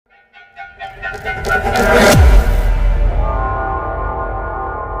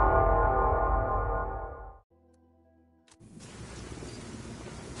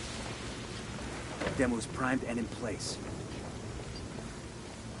primed and in place.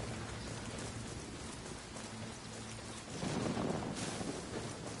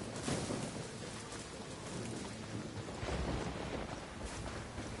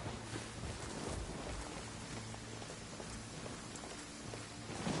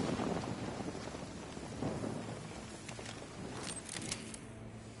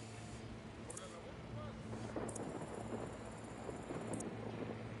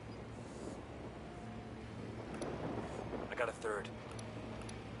 Got a third.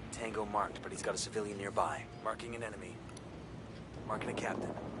 Tango marked, but he's got a civilian nearby. Marking an enemy. Marking a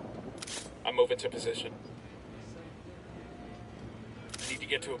captain. I'm moving to position. I need to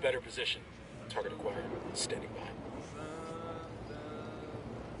get to a better position. Target acquired. Standing by.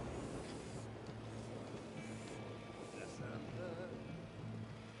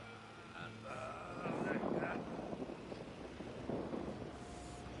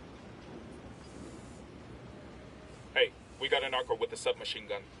 Hey, we got a narco with a submachine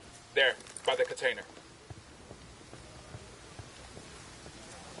gun. There, by the container.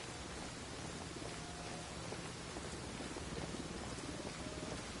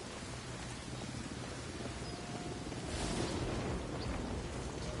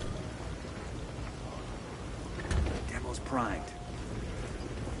 Demo's primed.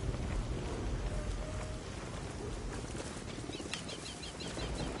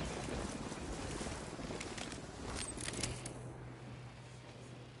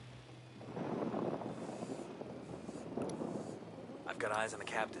 I've got eyes on the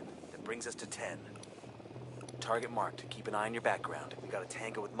captain. That brings us to 10. Target marked. Keep an eye on your background. We got a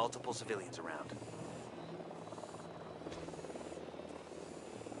tango with multiple civilians around.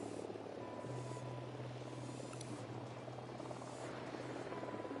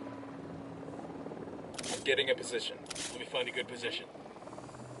 I'm getting a position. Let me find a good position.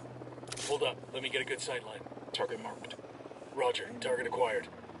 Hold up. Let me get a good sight line. Target marked. Roger. Target acquired.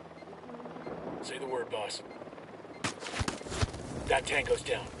 Say the word, boss. That tango's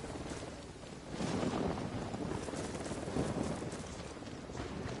down.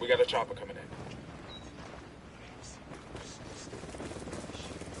 We got a chopper coming in.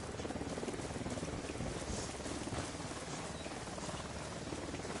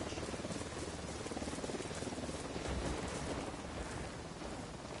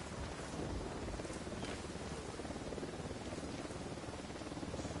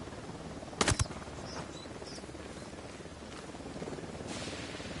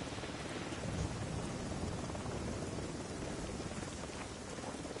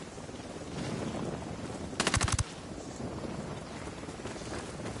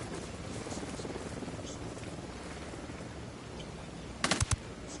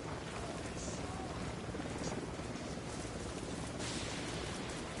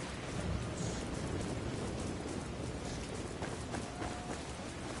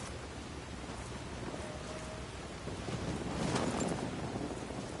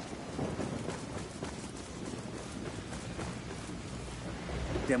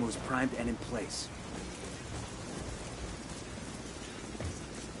 Demo's primed and in place.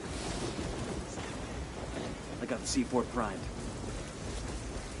 I got the C4 primed.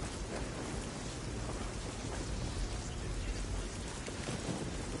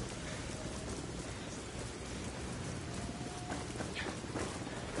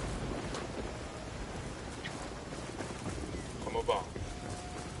 Como va?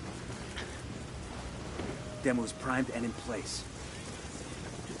 Demo's primed and in place.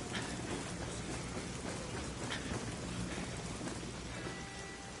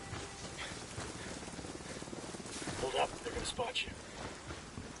 Hold up, they're gonna spot you.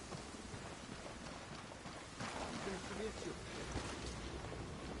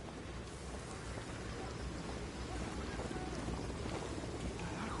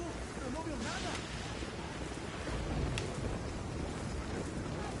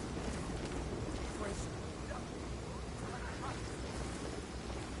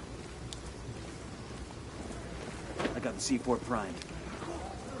 I got the C4 primed.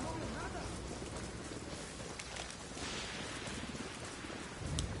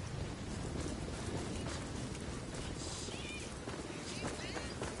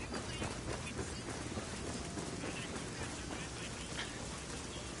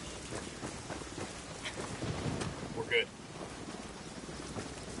 We're good.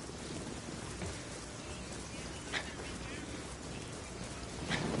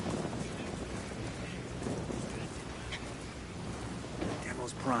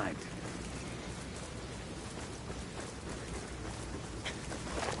 Demo's primed.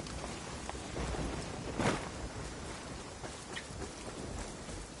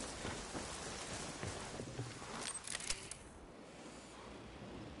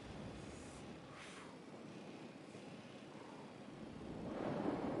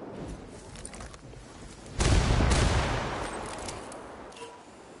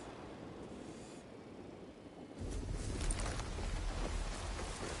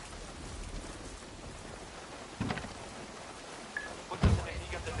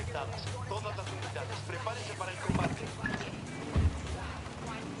 Todas las unidades, prepárense para el combate.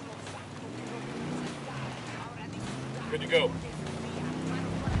 Good to go.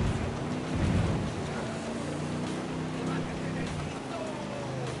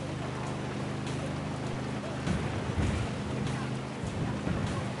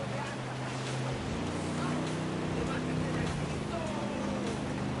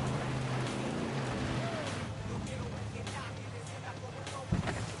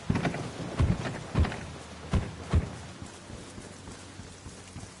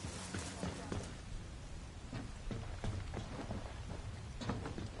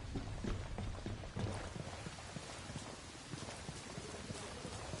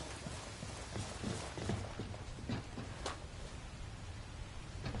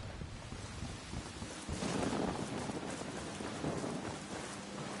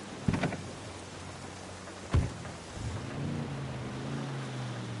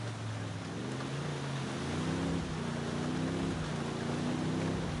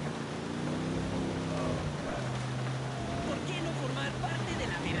 ¿Por qué no formar parte de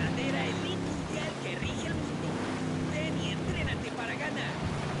la verdadera élite mundial que rige el mundo? Ven y entrénate para ganar,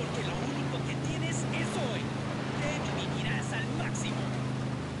 porque lo único que tienes es hoy. Ven y vivirás al máximo.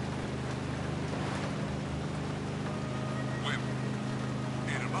 Women,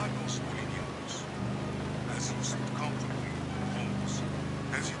 hermanos bolivianos, as you sit comfortably in your homes,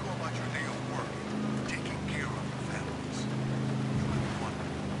 as you go about your day of work, taking care of your families, you may be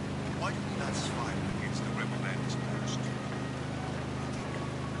wondering, why do we not fight against the rebel bandits first?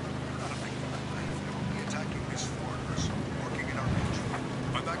 You gotta think of it, life. They will be attacking these foreigners working in our country,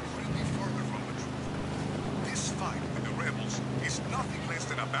 but that couldn't be further from the truth. This fight with the rebels is nothing less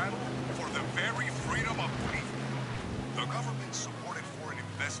than a battle for the very freedom of Bolivia. The government-supported foreign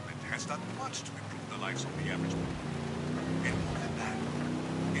investment has done much to improve the lives of the average people. And more than that,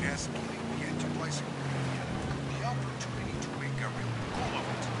 it has given the enterprise in Bolivia the opportunity to make a real go of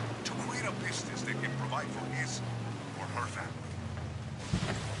it, to create a business that can provide for his or her family.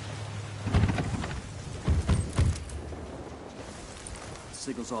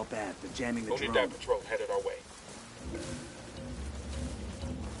 Signal's all bad. They're jamming the Unidad drone. patrol headed our way.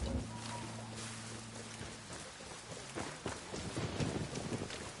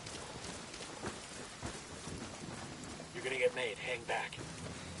 You're gonna get made. Hang back.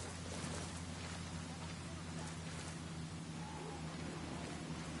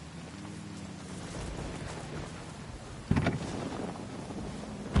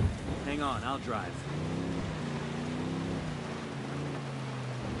 Hang on, I'll drive.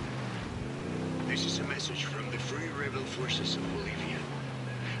 This is a message from the Free Rebel Forces of Bolivia.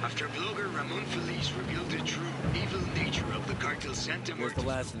 After blogger Ramon Feliz revealed the true evil nature of the cartel Santa Here's Marta the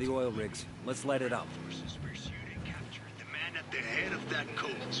last of the oil rigs. Let's light it up. forces pursued and captured the man at the head of that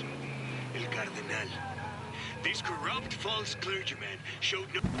cult, El Cardenal. This corrupt false clergyman showed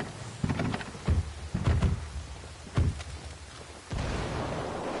no...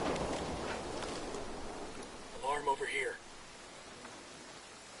 Alarm over here.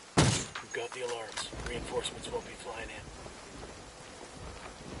 We've got the alarms. Reinforcements won't be flying in.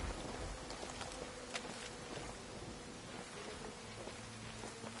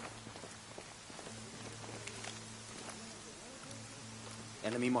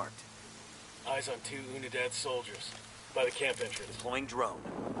 Enemy marked. Eyes on 2 Unidad soldiers. By the camp entrance. Deploying drone.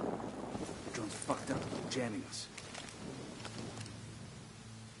 Drones are fucked up. Jamming us.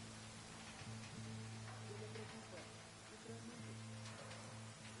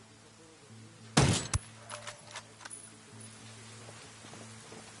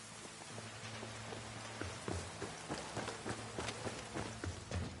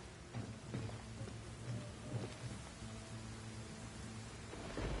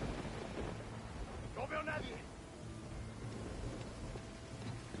 ¡No veo a nadie!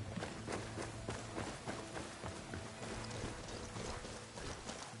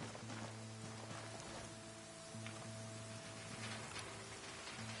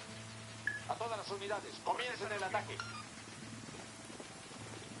 A todas las unidades, comiencen el ataque.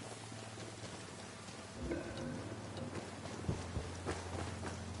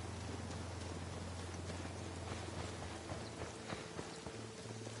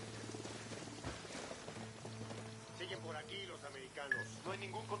 Siguen por aquí los americanos. No hay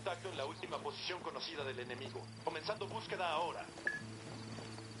ningún contacto en la última posición conocida del enemigo. Comenzando búsqueda ahora.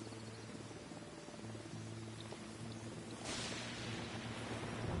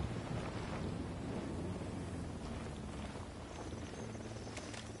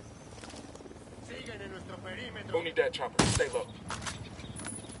 Siguen en nuestro perímetro. Unidad chopper. Stay low.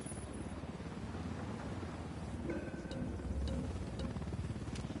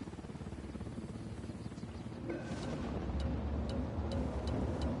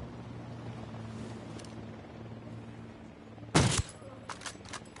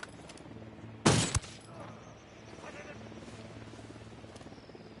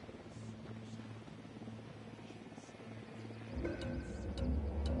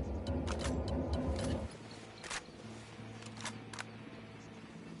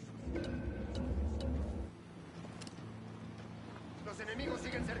 enemigos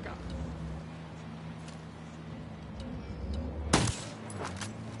siguen cerca.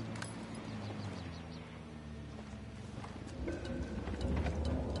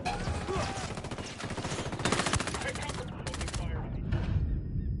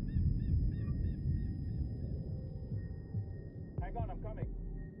 Hang on, I'm coming.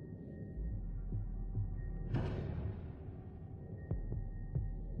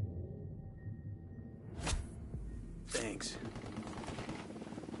 Thanks.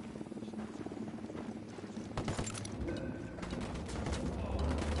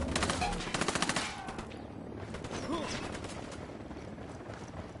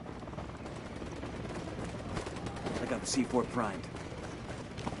 I got the C4 primed.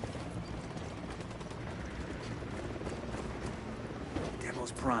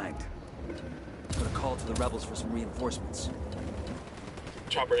 Demo's primed. Put a call to the rebels for some reinforcements.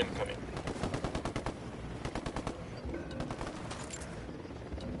 Chopper incoming.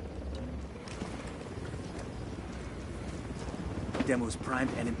 Demo's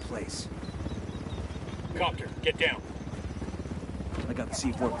primed and in place. Copter, get down. I got the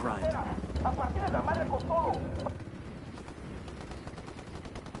C4 primed.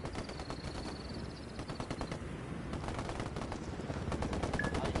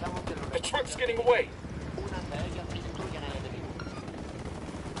 The truck's getting away.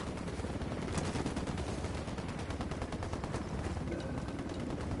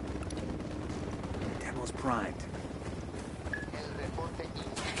 Demo's primed.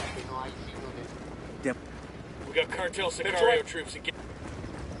 Dem We got cartel Sicario troops again.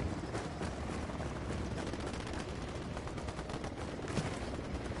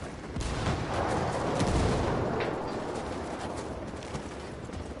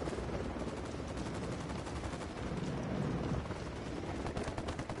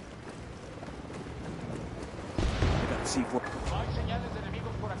 I got the C4. No hay señales de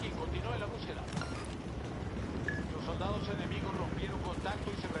enemigos por aquí. Continúe la búsqueda. Los soldados enemigos rompieron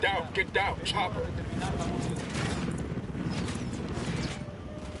contacto y se retiraron. Down, get down, Es hora Chopper. de terminar la búsqueda.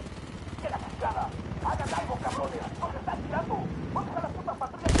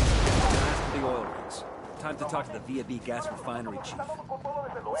 Blast the oil rigs. Time to talk to the Via B gas refinery chief.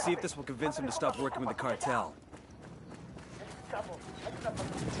 See if this will convince him to stop working with the cartel.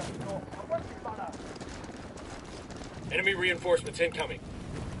 Enemy reinforcements incoming.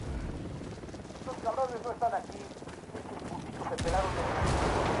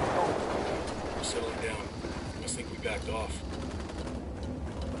 We're settling down. Must think we backed off.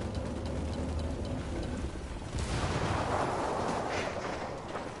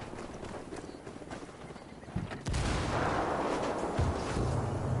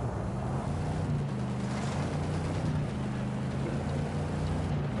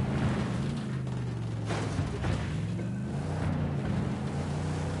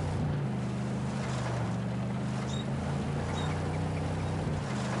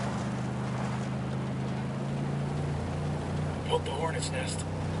 Built the hornet's nest.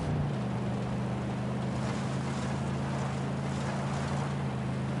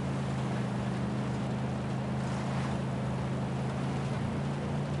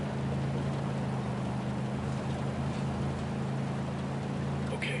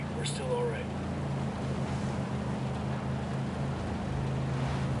 Okay, we're still all right.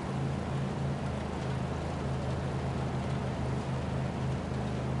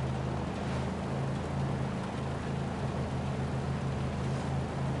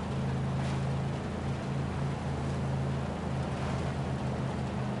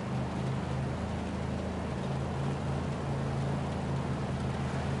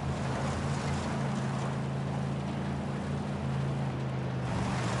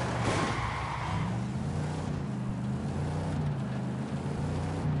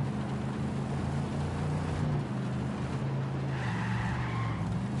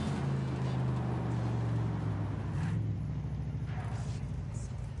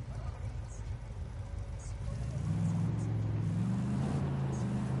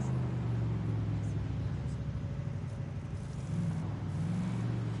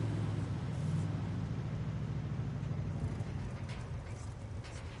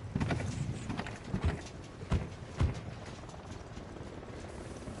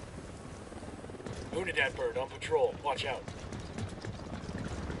 Unidad bird on patrol. Watch out.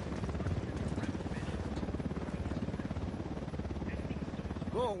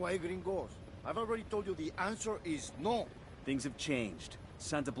 Go away, gringos. I've already told you the answer is no. Things have changed.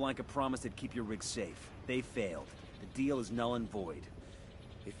 Santa Blanca promised they'd keep your rig safe. They failed. The deal is null and void.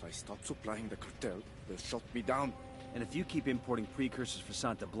 If I stop supplying the cartel, they'll shut me down. And if you keep importing precursors for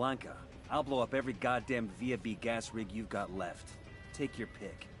Santa Blanca, I'll blow up every goddamn Via B gas rig you've got left. Take your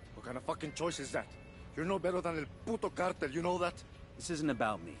pick. What kind of fucking choice is that? You're no better than El Puto Cartel, you know that? This isn't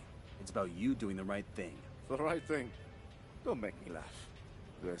about me. It's about you doing the right thing. The right thing. Don't make me laugh.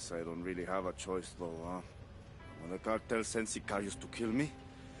 Guess I don't really have a choice, though, huh? When the cartel sends Sicarios to kill me,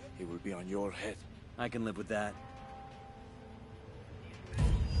 he will be on your head. I can live with that.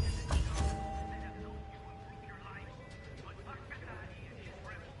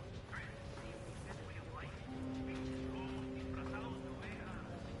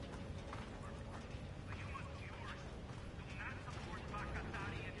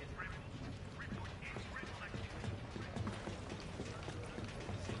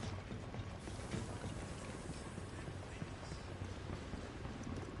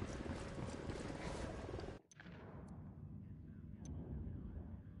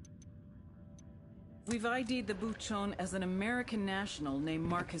 We've ID'd the Buchon as an American national named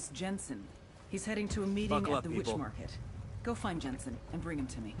Marcus Jensen. He's heading to a meeting Buckle at up, the people. Witch Market. Go find Jensen and bring him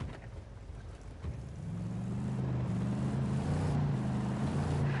to me.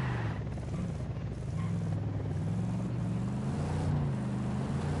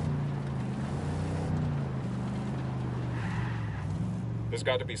 There's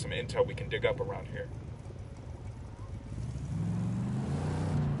got to be some intel we can dig up around here.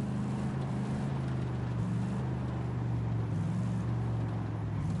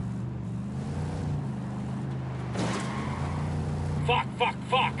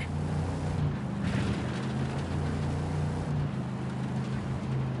 Fuck!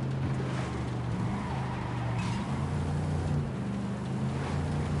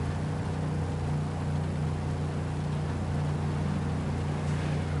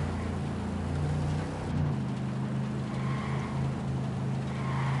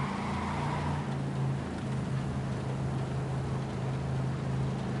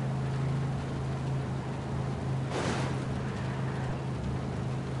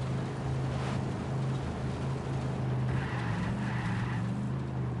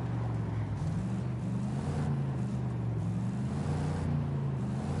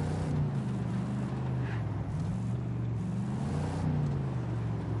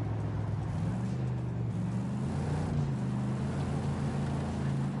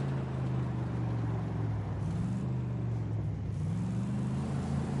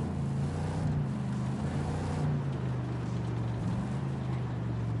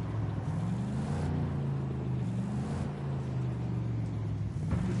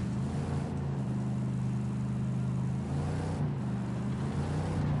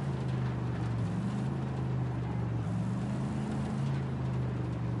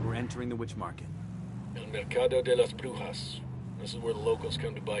 We're entering the Witch Market. El Mercado de las Brujas. This is where the locals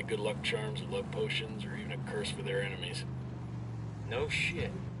come to buy good luck charms or luck potions or even a curse for their enemies. No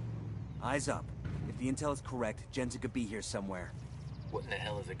shit. Eyes up. If the intel is correct, Jensen could be here somewhere. What in the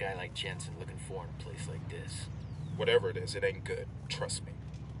hell is a guy like Jensen looking for in a place like this? Whatever it is, it ain't good. Trust me.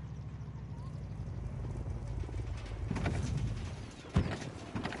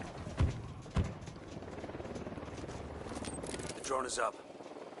 The drone is up.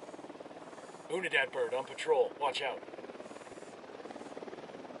 Unidad bird on patrol. Watch out.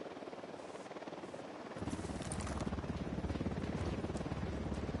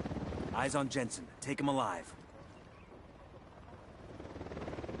 Eyes on Jensen. Take him alive.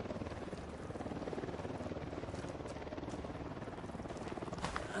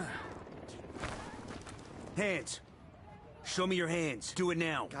 Hands. Show me your hands. Do it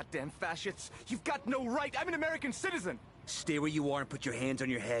now. Goddamn fascists. You've got no right. I'm an American citizen. Stay where you are and put your hands on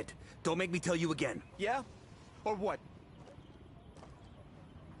your head. Don't make me tell you again. Yeah? Or what?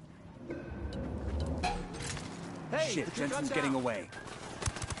 Hey, Shit, Jensen's getting away.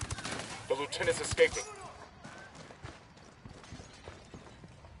 The lieutenant's escaping.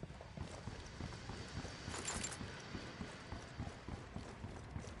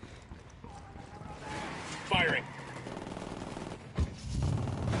 Firing.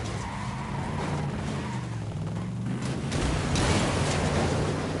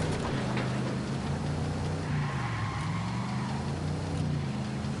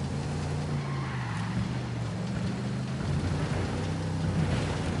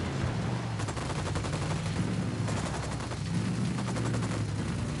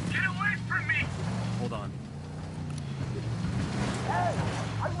 Hold on.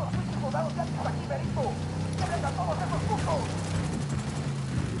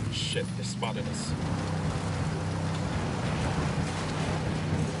 Shit, they spotted us.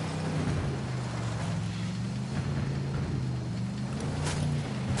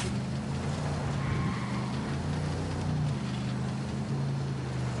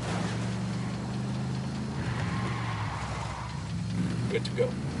 Good to go.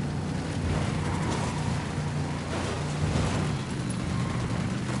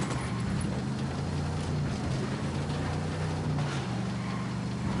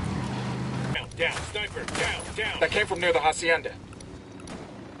 Down, sniper, down. That came from near the hacienda.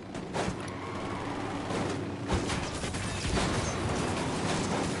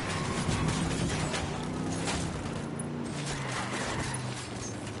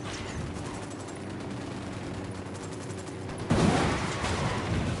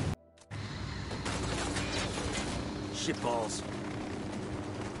 Shitballs.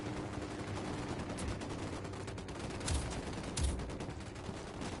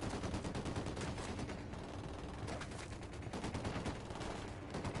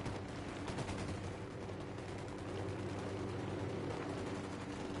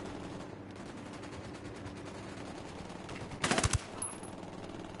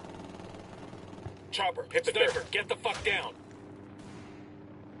 Chopper, hit the sniper, get the fuck down.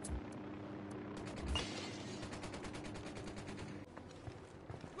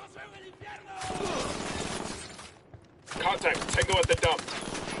 Contact, Tango at the dump.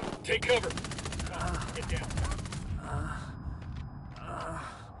 Take cover. Get down.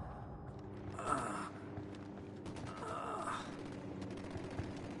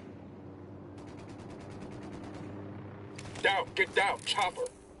 Down, get down, Chopper.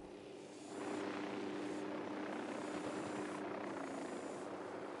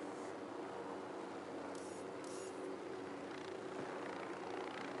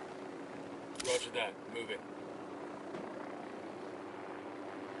 Roger that, moving.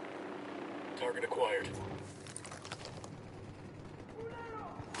 Target acquired.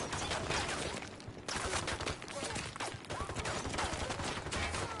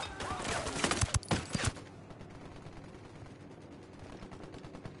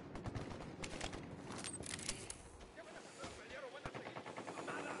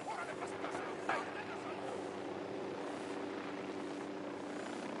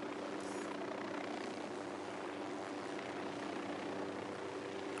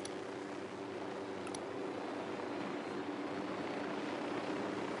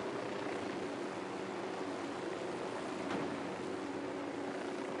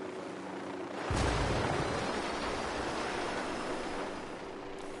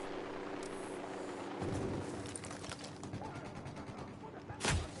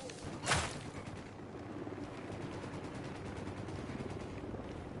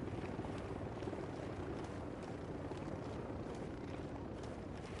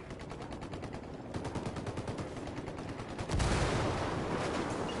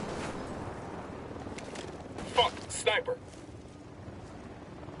 Sniper.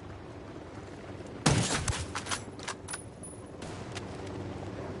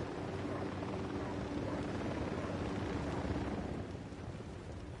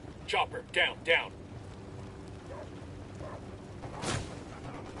 Chopper, down.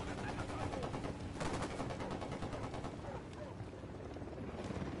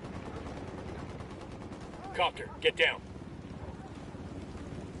 Copter, get down.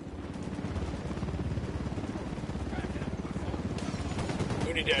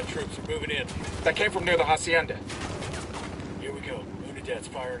 Unidad troops are moving in. That came from near the hacienda. Here we go. Unidad's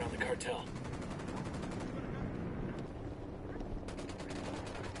firing on the cartel.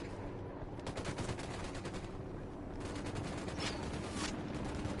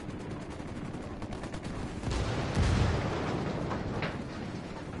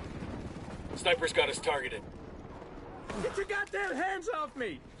 Sniper's got us targeted. Get your goddamn hands off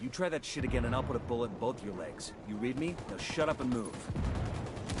me! You try that shit again and I'll put a bullet in both your legs. You read me? Now shut up and move.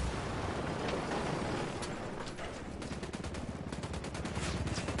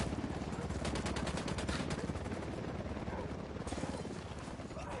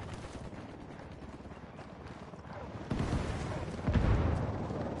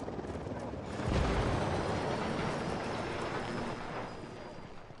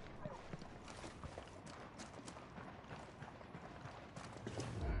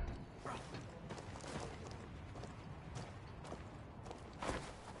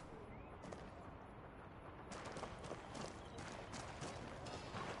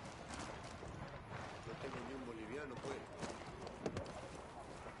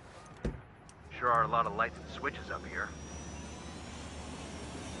 Sure are a lot of lights and switches up here.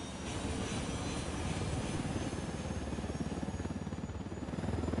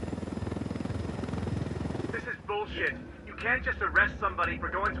 This is bullshit. You can't just arrest somebody for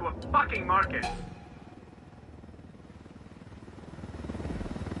going to a fucking market.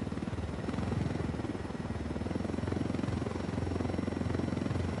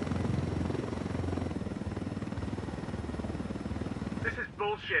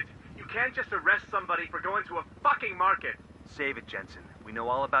 bullshit. You can't just arrest somebody for going to a fucking market. Save it, Jensen. We know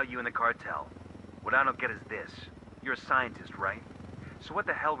all about you and the cartel. What I don't get is this. You're a scientist, right? So what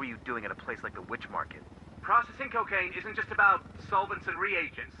the hell were you doing at a place like the Witch Market? Processing cocaine isn't just about solvents and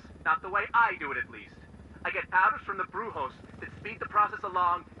reagents. Not the way I do it, at least. I get powders from the brew host that speed the process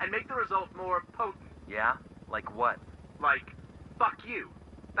along and make the result more potent. Yeah? Like what? Like, fuck you.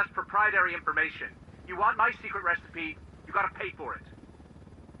 That's proprietary information. You want my secret recipe, you gotta pay for it.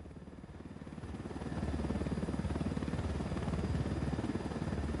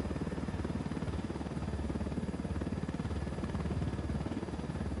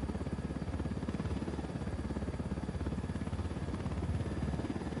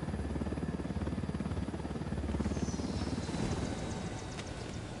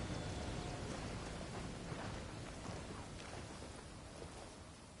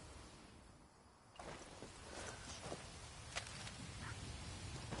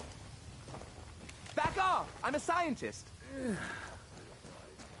 Back off! I'm a scientist.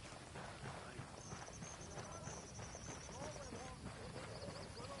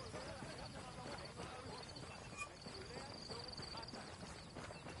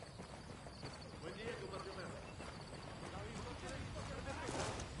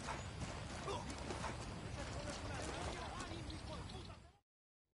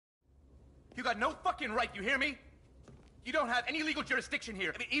 You got no fucking right, you hear me? You don't have any legal jurisdiction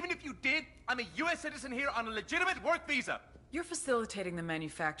here. I mean, even if you did, I'm a U.S. citizen here on a legitimate work visa. You're facilitating the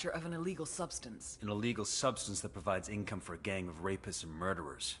manufacture of an illegal substance. An illegal substance that provides income for a gang of rapists and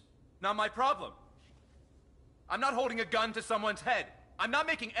murderers. Not my problem. I'm not holding a gun to someone's head. I'm not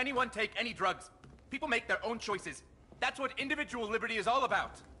making anyone take any drugs. People make their own choices. That's what individual liberty is all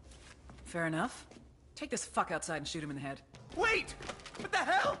about. Fair enough. Take this fuck outside and shoot him in the head. Wait! What the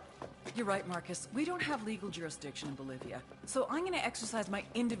hell? You're right, Marcus. We don't have legal jurisdiction in Bolivia. So I'm gonna exercise my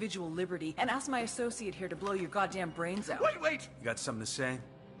individual liberty and ask my associate here to blow your goddamn brains out. Wait! You got something to say?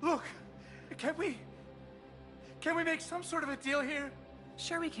 Look, can we make some sort of a deal here?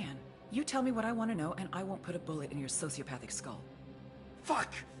 Sure we can. You tell me what I want to know and I won't put a bullet in your sociopathic skull.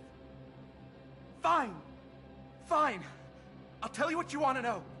 Fuck! Fine. I'll tell you what you want to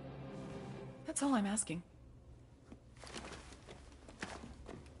know. That's all I'm asking.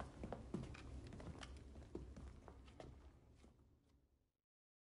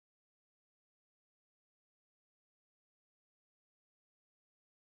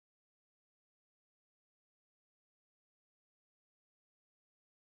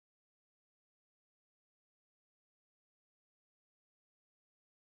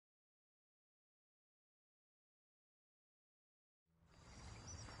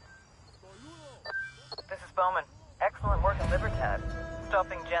 This is Bowman. Excellent work in Libertad.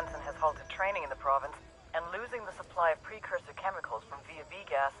 Stopping Jensen has halted training in the province, and losing the supply of precursor chemicals from via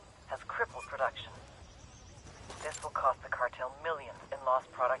B-gas has crippled production. This will cost the cartel millions in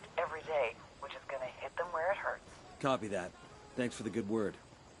lost product every day, which is gonna hit them where it hurts. Copy that. Thanks for the good word.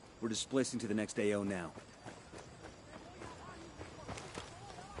 We're displacing to the next AO now.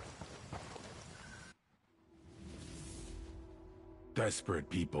 Desperate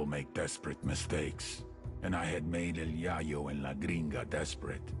people make desperate mistakes. And I had made El Yayo and La Gringa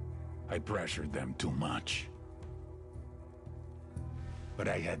desperate. I pressured them too much. But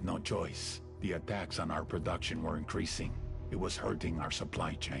I had no choice. The attacks on our production were increasing. It was hurting our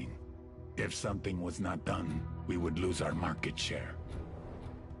supply chain. If something was not done, we would lose our market share.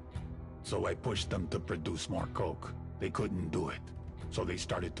 So I pushed them to produce more coke. They couldn't do it. So they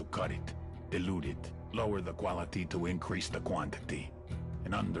started to cut it, dilute it, lower the quality to increase the quantity.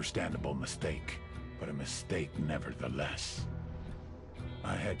 An understandable mistake, but a mistake nevertheless.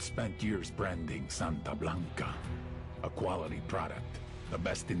 I had spent years branding Santa Blanca, a quality product, the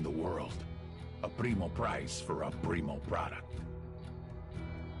best in the world, a primo price for a primo product.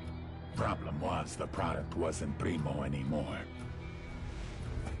 Problem was, the product wasn't primo anymore.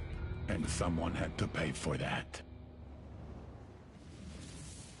 And someone had to pay for that.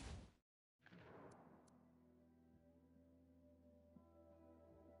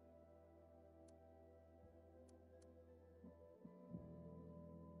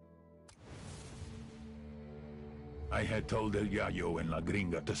 I had told El Yayo and La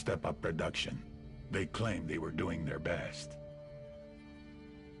Gringa to step up production. They claimed they were doing their best.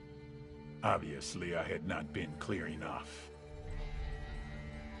 Obviously, I had not been clear enough.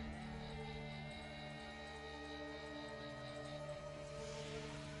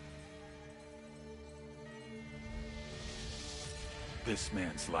 This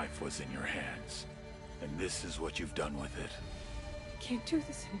man's life was in your hands, and this is what you've done with it. I can't do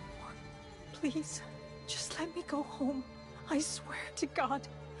this anymore. Please, just let me go home. I swear to God,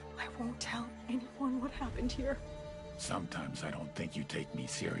 I won't tell anyone what happened here. Sometimes I don't think you take me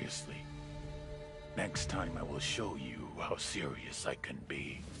seriously. Next time I will show you how serious I can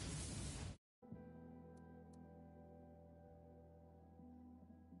be.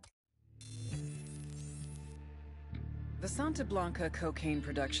 The Santa Blanca cocaine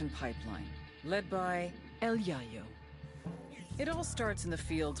production pipeline, led by El Yayo. It all starts in the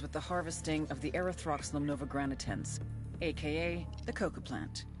fields with the harvesting of the Erythroxylum novogranitens, aka the coca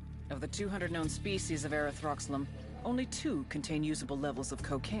plant. Of the 200 known species of Erythroxylum, only 2 contain usable levels of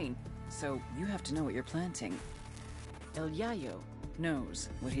cocaine, so you have to know what you're planting. El Yayo knows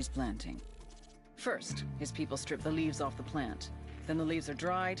what he's planting. First, his people strip the leaves off the plant. Then the leaves are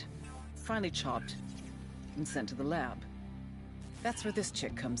dried, finally chopped, and sent to the lab. That's where this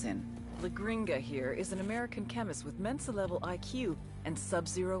chick comes in. La Gringa here is an American chemist with Mensa-level IQ and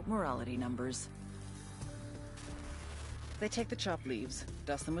sub-zero morality numbers. They take the chopped leaves,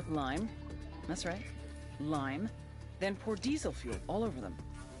 dust them with lime. That's right, lime. Then pour diesel fuel all over them.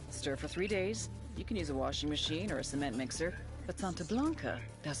 Stir for 3 days. You can use a washing machine or a cement mixer, but Santa Blanca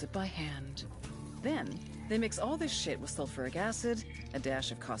does it by hand. Then, they mix all this shit with sulfuric acid, a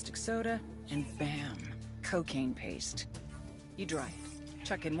dash of caustic soda, and bam, cocaine paste. You dry it,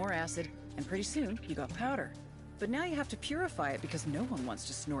 chuck in more acid, and pretty soon you got powder. But now you have to purify it because no one wants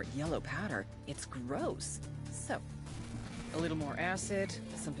to snort yellow powder. It's gross. So, a little more acid,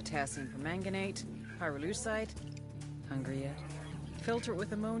 some potassium permanganate, pyrolusite. Hungry yet? Filter it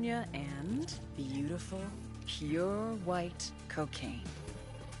with ammonia and beautiful, pure white cocaine.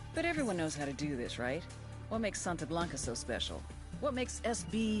 But everyone knows how to do this, right? What makes Santa Blanca so special? What makes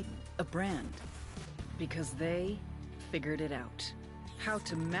SB a brand? Because they figured it out. How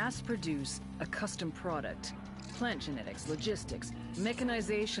to mass produce a custom product. Plant genetics, logistics,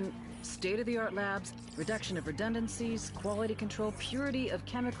 mechanization, state-of-the-art labs, reduction of redundancies, quality control, purity of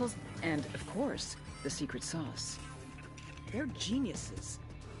chemicals, and, of course, the secret sauce. They're geniuses.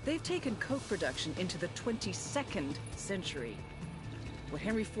 They've taken coke production into the 22nd century. What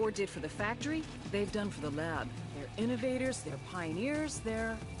Henry Ford did for the factory, they've done for the lab. They're innovators, they're pioneers,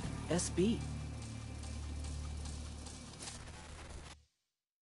 they're SB.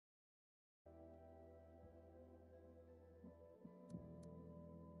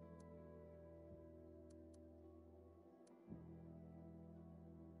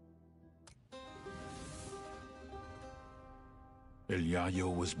 El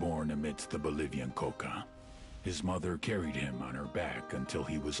Yayo was born amidst the Bolivian coca. His mother carried him on her back until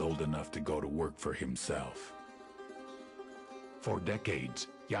he was old enough to go to work for himself. For decades,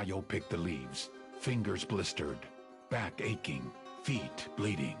 Yayo picked the leaves, fingers blistered, back aching, feet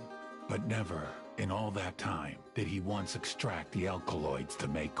bleeding. But never, in all that time, did he once extract the alkaloids to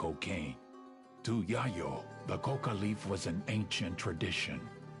make cocaine. To Yayo, the coca leaf was an ancient tradition,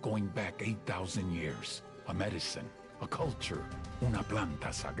 going back 8,000 years, a medicine, a culture, una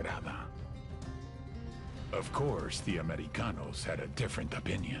planta sagrada. Of course, the Americanos had a different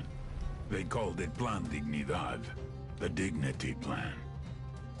opinion. They called it Plan Dignidad, the dignity plan.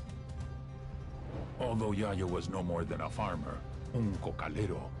 Although Yayo was no more than a farmer, un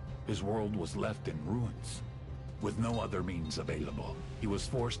cocalero, his world was left in ruins. With no other means available, he was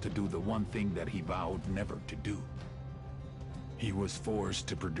forced to do the one thing that he vowed never to do. He was forced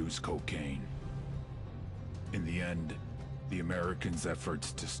to produce cocaine. In the end, the Americans'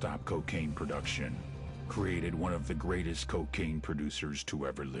 efforts to stop cocaine production created one of the greatest cocaine producers to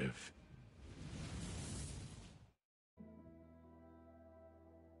ever live.